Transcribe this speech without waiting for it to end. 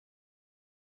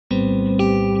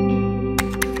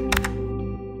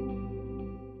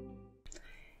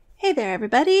Hey there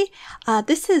everybody!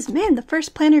 This is, the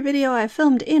first planner video I've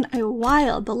filmed in a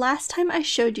while. The last time I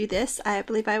showed you this, I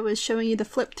believe I was showing you the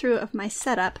flip through of my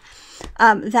setup.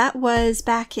 That was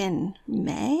back in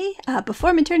May,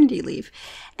 before maternity leave.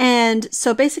 And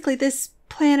so basically this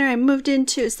planner I moved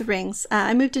into is the rings.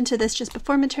 I moved into this just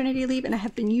before maternity leave and I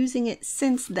have been using it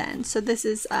since then. So this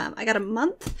is, I got a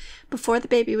month before the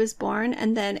baby was born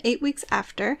and then 8 weeks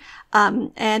after.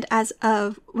 And as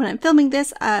of when I'm filming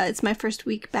this, it's my first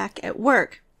week back at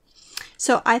work.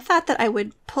 So I thought that I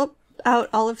would pull out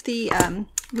all of the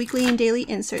weekly and daily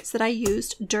inserts that I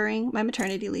used during my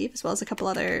maternity leave, as well as a couple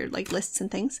other like lists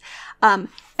and things.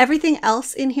 Everything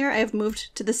else in here I have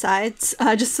moved to the sides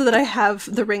just so that I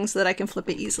have the rings so that I can flip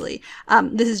it easily.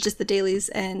 This is just the dailies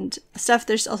and stuff.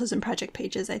 There's also some project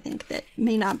pages I think that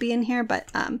may not be in here, but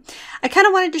I kind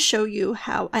of wanted to show you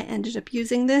how I ended up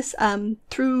using this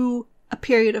through a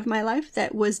period of my life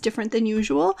that was different than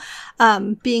usual.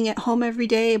 Being at home every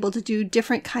day, able to do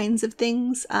different kinds of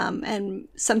things, and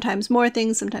sometimes more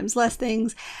things, sometimes less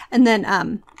things. And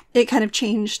then it kind of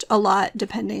changed a lot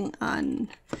depending on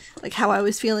like how I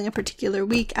was feeling a particular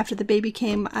week. After the baby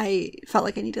came, I felt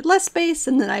like I needed less space,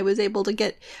 and then I was able to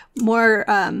get more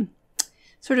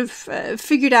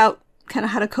figured out kind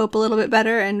of how to cope a little bit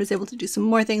better and was able to do some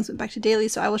more things, went back to daily.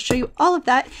 So I will show you all of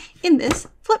that in this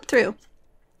flip through.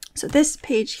 So this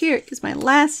page here is my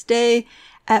last day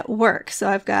at work. So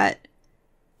I've got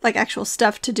like actual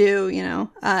stuff to do, you know.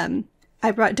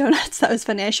 I brought donuts. That was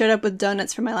funny. I showed up with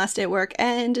donuts for my last day at work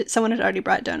and someone had already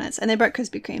brought donuts and they brought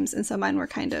Krispy Kremes. And so mine were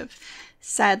kind of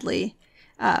sadly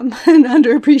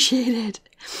underappreciated.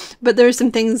 But there were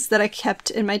some things that I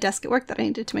kept in my desk at work that I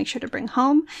needed to make sure to bring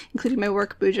home, including my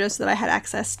work bujo so that I had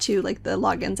access to like the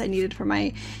logins I needed for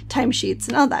my timesheets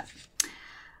and all that.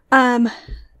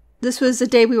 This was a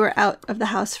day we were out of the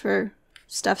house for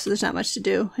stuff, so there's not much to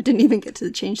do. I didn't even get to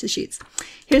change the sheets.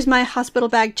 Here's my hospital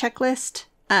bag checklist.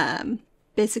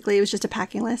 Basically, it was just a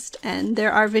packing list, and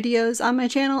there are videos on my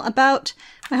channel about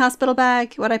my hospital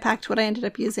bag, what I packed, what I ended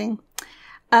up using.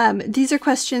 These are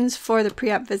questions for the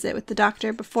pre-op visit with the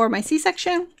doctor before my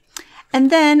C-section. And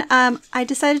then I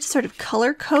decided to sort of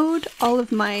color code all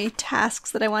of my tasks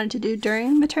that I wanted to do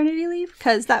during maternity leave,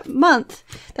 because that month,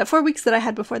 that 4 weeks that I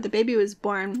had before the baby was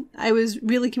born, I was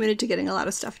really committed to getting a lot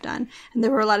of stuff done. And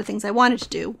there were a lot of things I wanted to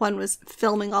do. One was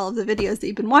filming all of the videos that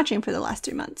you've been watching for the last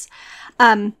 3 months.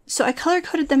 So I color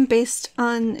coded them based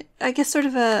on, I guess, sort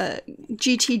of a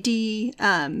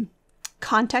GTD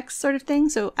context sort of thing.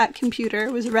 So at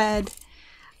computer was red.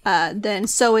 Then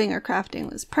sewing or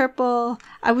crafting was purple.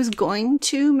 I was going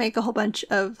to make a whole bunch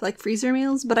of like freezer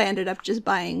meals, but I ended up just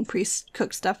buying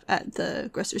pre-cooked stuff at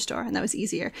the grocery store and that was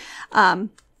easier. So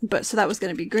that was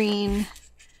going to be green.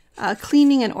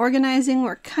 Cleaning and organizing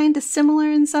were kind of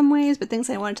similar in some ways, but things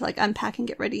I wanted to like unpack and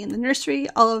get ready in the nursery.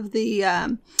 All of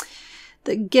the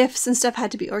gifts and stuff had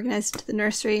to be organized to the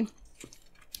nursery.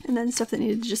 And then stuff that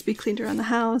needed to just be cleaned around the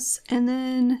house. And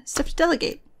then stuff to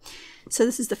delegate. So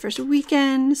this is the first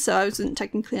weekend, so I wasn't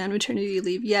technically on maternity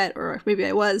leave yet, or maybe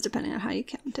I was, depending on how you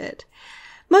count it.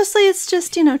 Mostly it's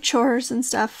just, you know, chores and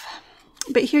stuff.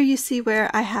 But here you see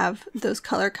where I have those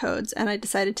color codes, and I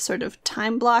decided to sort of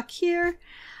time block here.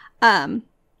 And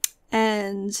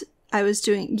I was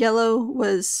doing, yellow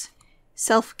was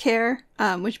self-care,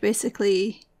 which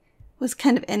basically was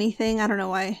kind of anything. I don't know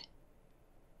why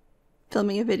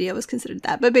filming a video was considered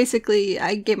that, but basically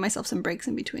I gave myself some breaks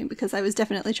in between because I was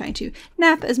definitely trying to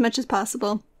nap as much as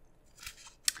possible.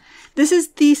 This is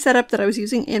the setup that I was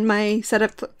using in my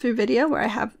setup flip through video, where I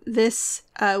have this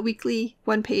weekly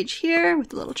one page here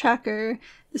with the little tracker.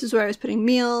 This is where I was putting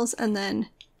meals and then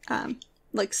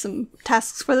like some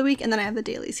tasks for the week, and then I have the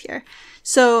dailies here.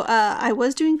 So I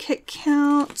was doing kick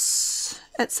counts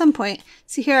at some point.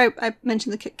 See here I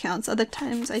mentioned the kick counts. Other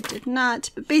times I did not,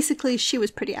 but basically she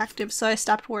was pretty active, so I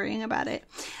stopped worrying about it.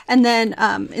 And then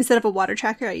instead of a water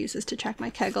tracker, I use this to track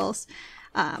my Kegels.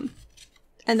 And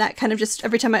that kind of just,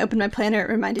 every time I opened my planner, it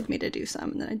reminded me to do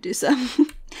some, and then I'd do some.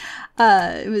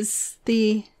 It was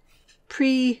the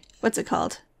what's it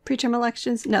called? Preterm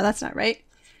elections? No, that's not right.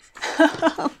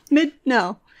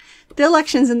 No. The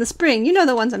elections in the spring. You know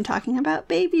the ones I'm talking about.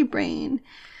 Baby brain.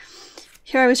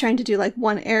 Here I was trying to do like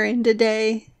one errand a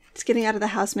day. Just getting out of the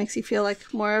house makes you feel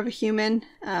like more of a human.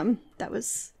 That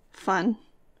was fun.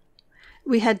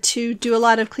 We had to do a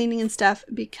lot of cleaning and stuff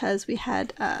because we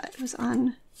had, was it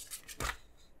on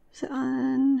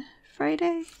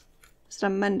Friday? Was it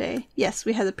on Monday? Yes,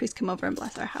 we had the priest come over and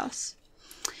bless our house.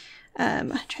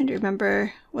 I'm trying to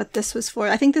remember what this was for.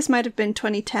 I think this might have been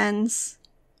 2010s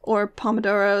or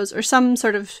Pomodoros or some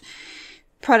sort of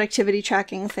productivity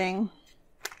tracking thing.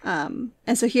 And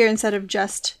so here, instead of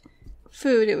just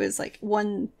food, it was like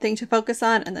one thing to focus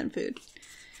on and then food.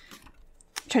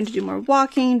 Trying to do more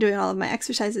walking, doing all of my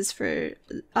exercises for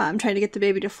trying to get the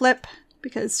baby to flip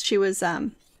because she was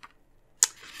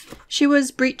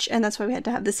breech, and that's why we had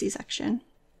to have the C-section.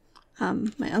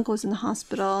 My uncle was in the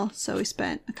hospital, so we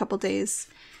spent a couple days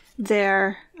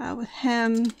there with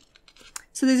him.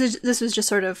 So this was just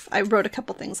sort of, I wrote a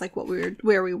couple things like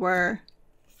where we were,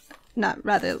 not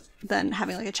rather than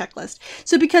having like a checklist.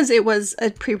 So because it was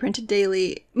a pre-printed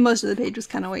daily, most of the page was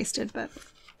kind of wasted, but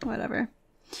whatever.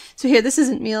 So here, this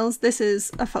isn't meals. This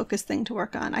is a focus thing to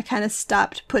work on. I kind of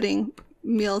stopped putting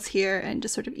meals here and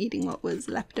just sort of eating what was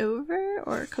left over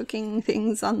or cooking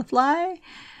things on the fly.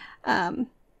 Here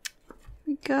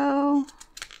we go.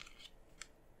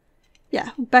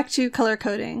 Yeah, back to color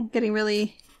coding, getting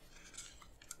really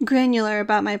granular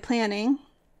about my planning.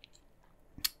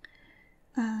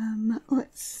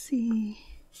 Let's see.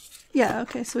 Yeah,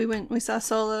 okay, so we saw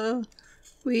Solo.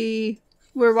 We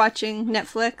were watching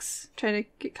Netflix, trying to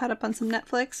get caught up on some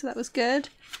Netflix, so that was good.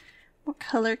 More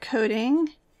color coding.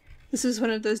 This was one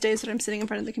of those days that I'm sitting in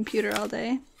front of the computer all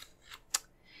day.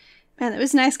 Man, it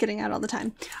was nice getting out all the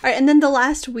time. All right, and then the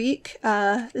last week,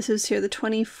 this was here, the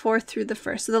 24th through the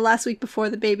 1st. So the last week before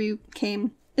the baby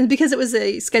came, and because it was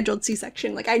a scheduled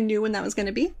C-section, like I knew when that was going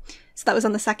to be. So that was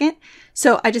on the 2nd.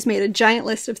 So I just made a giant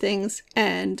list of things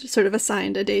and sort of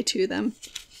assigned a day to them.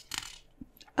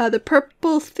 The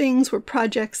purple things were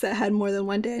projects that had more than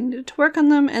one day I needed to work on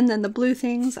them. And then the blue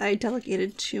things I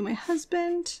delegated to my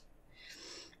husband.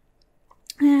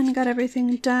 And I got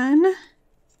everything done.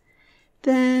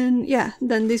 Then, yeah,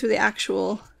 then these were the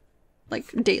actual,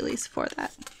 like, dailies for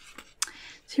that.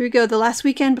 So here we go. The last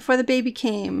weekend before the baby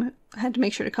came, I had to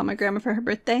make sure to call my grandma for her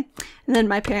birthday. And then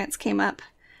my parents came up,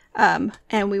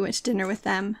 and we went to dinner with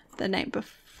them the night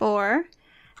before.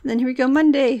 And then here we go,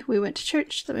 Monday, we went to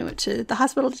church. Then we went to the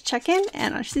hospital to check in,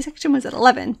 and our C-section was at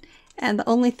 11. And the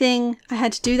only thing I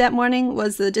had to do that morning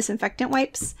was the disinfectant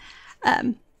wipes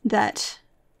that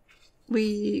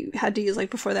we had to use, like,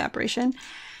 before the operation.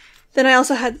 Then I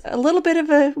also had a little bit of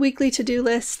a weekly to-do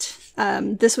list.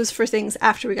 This was for things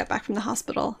after we got back from the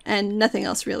hospital, and nothing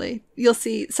else really. You'll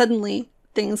see suddenly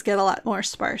things get a lot more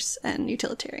sparse and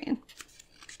utilitarian.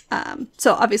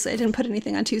 So obviously I didn't put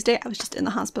anything on Tuesday. I was just in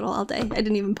the hospital all day. I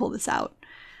didn't even pull this out.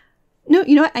 No,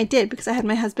 you know what? I did, because I had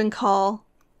my husband call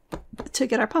to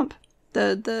get our pump,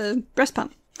 the breast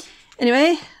pump.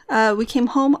 Anyway, we came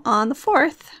home on the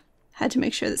 4th. Had to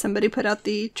make sure that somebody put out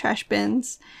the trash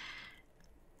bins.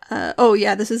 Oh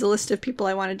yeah, this is a list of people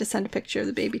I wanted to send a picture of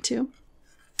the baby to.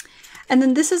 And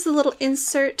then this is the little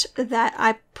insert that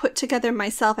I put together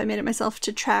myself. I made it myself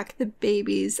to track the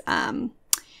baby's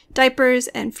diapers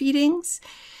and feedings.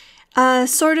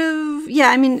 Sort of, yeah,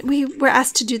 I mean, we were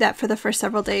asked to do that for the first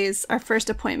several days. Our first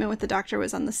appointment with the doctor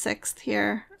was on the 6th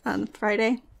here on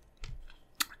Friday.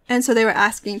 And so they were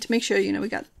asking to make sure, you know, we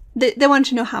got, they wanted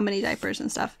to know how many diapers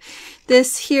and stuff.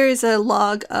 This here is a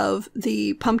log of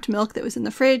the pumped milk that was in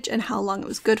the fridge and how long it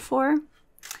was good for.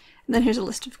 And then here's a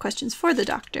list of questions for the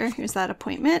doctor. Here's that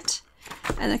appointment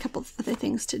and a couple of other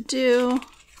things to do.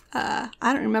 I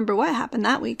don't remember what happened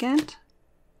that weekend.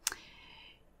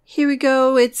 Here we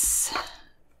go. It's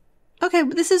okay.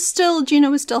 This is still,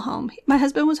 Gina was still home. My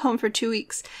husband was home for 2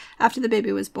 weeks after the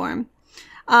baby was born.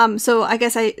 So I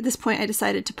guess at this point I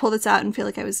decided to pull this out and feel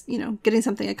like I was, you know, getting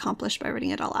something accomplished by writing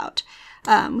it all out.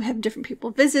 We have different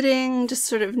people visiting, just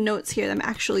sort of notes here that I'm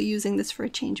actually using this for a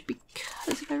change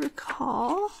because if I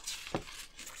recall,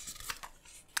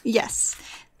 yes,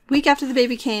 week after the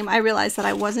baby came, I realized that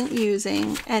I wasn't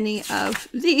using any of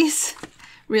these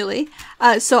really.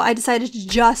 So I decided to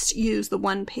just use the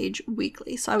 1-page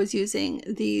weekly. So I was using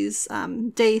these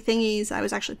day thingies. I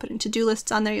was actually putting to-do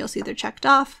lists on there. You'll see they're checked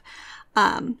off.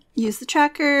 Use the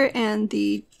tracker and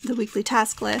the weekly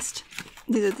task list.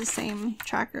 These are the same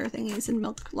tracker thingies and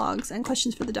milk logs and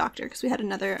questions for the doctor because we had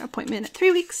another appointment at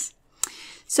 3 weeks.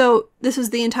 So this was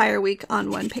the entire week on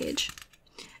 1 page.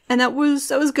 And that was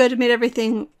good. It made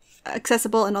everything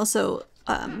accessible and also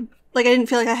like I didn't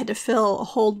feel like I had to fill a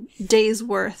whole day's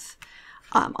worth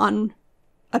on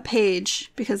a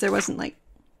page because there wasn't like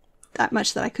that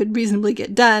much that I could reasonably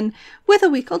get done with a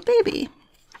week-old baby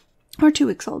or 2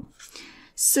 weeks old.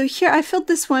 So here I filled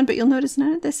this one, but you'll notice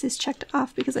none of this is checked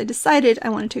off because I decided I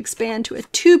wanted to expand to a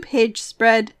 2-page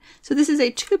spread. So this is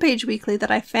a 2-page weekly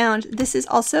that I found. This is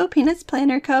also Peanuts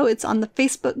Planner Co. It's on the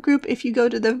Facebook group. If you go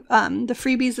to the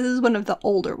freebies, this is one of the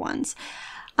older ones.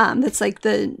 That's like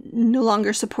the no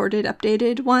longer supported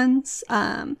updated ones.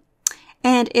 And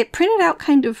it printed out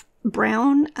kind of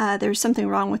brown. There's something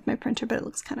wrong with my printer, but it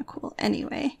looks kind of cool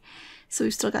anyway. So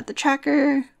we've still got the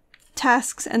tracker.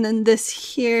 tasks, and then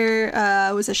this here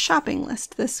was a shopping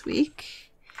list this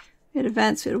week. We had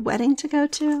events, we had a wedding to go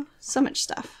to, so much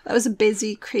stuff. That was a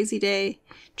busy, crazy day.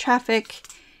 Traffic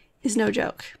is no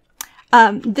joke.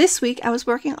 This week I was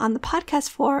working on the podcast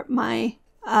for my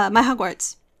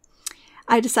Hogwarts.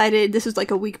 I decided this was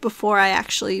like a week before I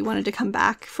actually wanted to come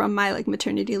back from my like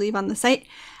maternity leave on the site,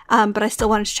 but I still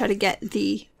wanted to try to get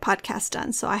the podcast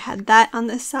done. So I had that on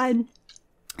this side,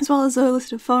 as well as a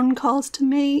list of phone calls to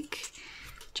make,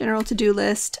 general to-do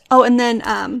list. Oh, and then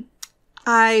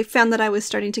I found that I was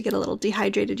starting to get a little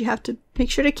dehydrated. You have to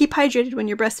make sure to keep hydrated when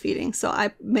you're breastfeeding. So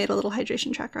I made a little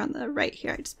hydration tracker on the right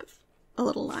here. I just put a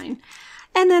little line.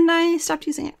 And then I stopped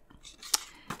using it.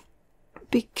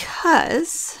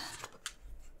 Because...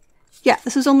 yeah,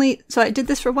 this was only, so I did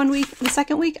this for 1 week. The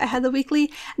second week, I had the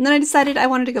weekly, and then I decided I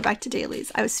wanted to go back to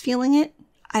dailies. I was feeling it.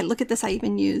 Look at this, I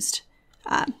even used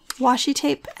washi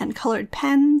tape and colored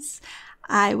pens.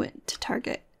 I went to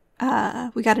Target.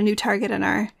 We got a new Target in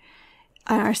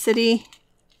our city,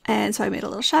 and so I made a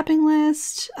little shopping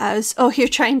list. I was, here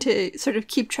trying to sort of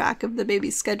keep track of the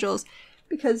baby's schedules,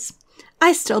 because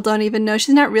I still don't even know.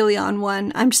 She's not really on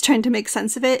one. I'm just trying to make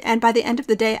sense of it, and by the end of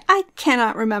the day, I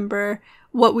cannot remember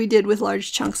what we did with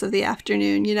large chunks of the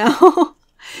afternoon, you know?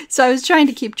 So I was trying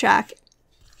to keep track.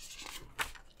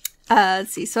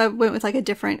 Let's see. So I went with like a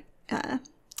different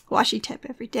washi tape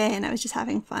every day, and I was just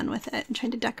having fun with it and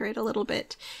trying to decorate a little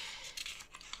bit.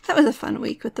 That was a fun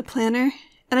week with the planner.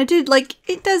 And I did like,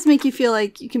 it does make you feel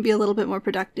like you can be a little bit more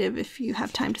productive if you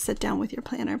have time to sit down with your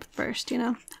planner first, you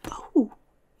know? Oh,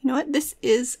 you know what? This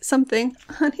is something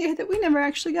on here that we never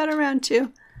actually got around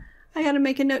to. I gotta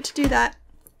make a note to do that.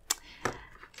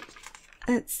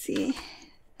 Let's see.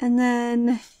 And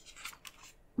then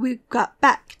we got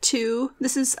back to,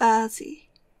 this is, let's see.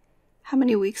 How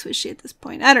many weeks was she at this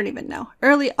point? I don't even know.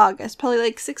 Early August, probably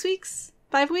like 6 weeks,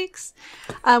 5 weeks.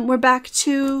 We're back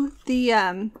to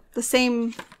the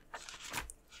same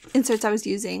inserts I was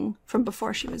using from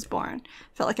before she was born.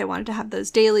 Felt like I wanted to have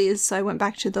those dailies, so I went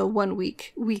back to the 1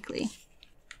 week weekly.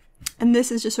 And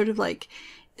this is just sort of like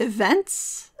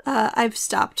events. I've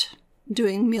stopped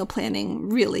doing meal planning,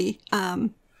 really.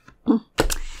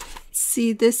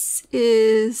 See, this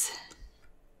is,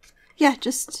 yeah,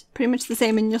 just pretty much the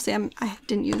same, and you'll see I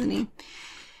didn't use any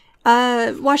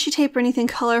washi tape or anything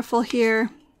colorful here.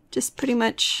 Just pretty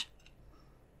much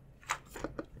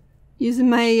using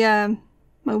my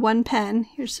my one pen.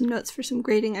 Here's some notes for some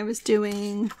grading I was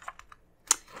doing,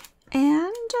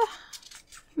 and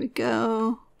here we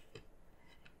go.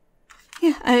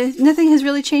 Yeah, nothing has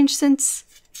really changed since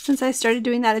I started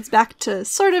doing that. It's back to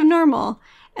sort of normal.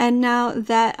 And now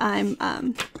that I'm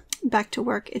back to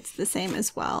work, it's the same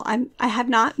as well. I have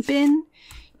not been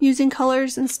using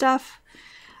colors and stuff,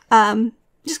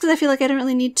 just because I feel like I don't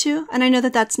really need to. And I know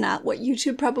that that's not what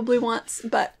YouTube probably wants,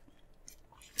 but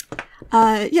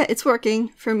yeah, it's working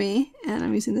for me. And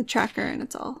I'm using the tracker, and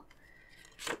it's all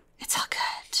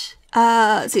good.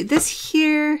 Let's see, this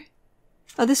here,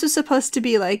 oh, this was supposed to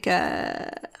be like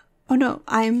oh no,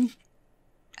 I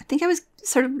think I was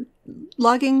sort of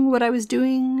logging what I was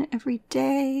doing every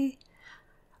day.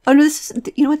 Oh no,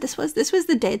 you know what this was? This was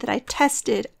the day that I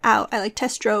tested out. I like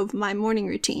test drove my morning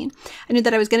routine. I knew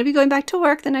that I was going to be going back to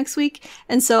work the next week.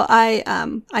 And so I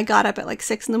got up at like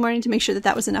 6 in the morning to make sure that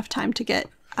that was enough time to get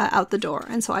out the door.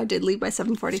 And so I did leave by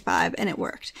 7:45, and it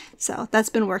worked. So that's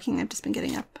been working. I've just been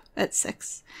getting up at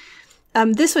 6.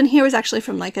 This one here was actually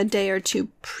from like a day or two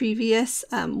previous,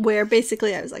 where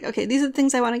basically I was like, okay, these are the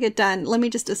things I want to get done. Let me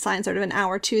just assign sort of an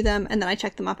hour to them, and then I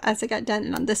checked them off as I got done.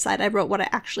 And on this side, I wrote what I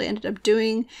actually ended up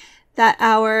doing that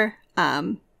hour,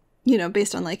 you know,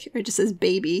 based on like, it just says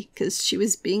baby because she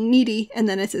was being needy, and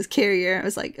then it says carrier. I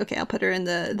was like, okay, I'll put her in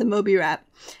the Moby wrap,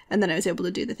 and then I was able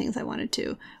to do the things I wanted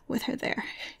to with her there,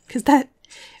 because that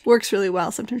works really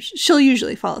well. Sometimes she'll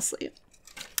usually fall asleep.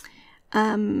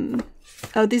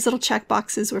 Oh, these little check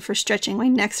boxes were for stretching. My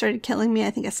neck started killing me.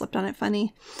 I think I slept on it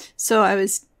funny. So I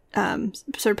was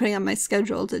sort of putting on my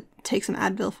schedule to take some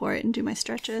Advil for it and do my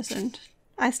stretches. And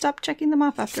I stopped checking them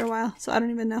off after a while. So I don't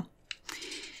even know.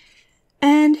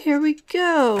 And here we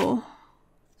go.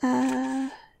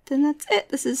 Then that's it.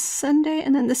 This is Sunday.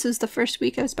 And then this was the first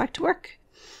week I was back to work.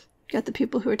 Got the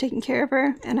people who are taking care of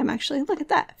her. And I'm actually, look at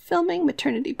that, filming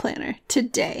maternity planner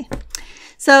today.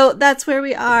 So that's where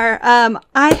we are.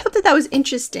 I hope that was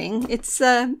interesting. It's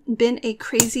been a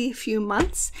crazy few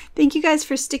months. Thank you guys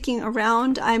for sticking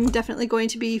around. I'm definitely going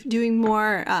to be doing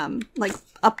more like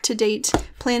up-to-date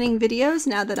planning videos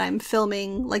now that I'm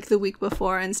filming like the week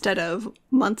before instead of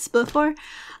months before.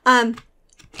 Yeah,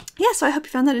 so I hope you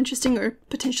found that interesting or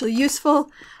potentially useful.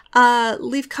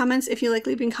 Leave comments if you like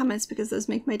leaving comments because those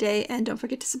make my day, and don't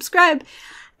forget to subscribe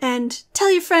and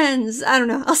tell your friends. I don't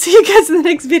know. I'll see you guys in the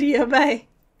next video. Bye.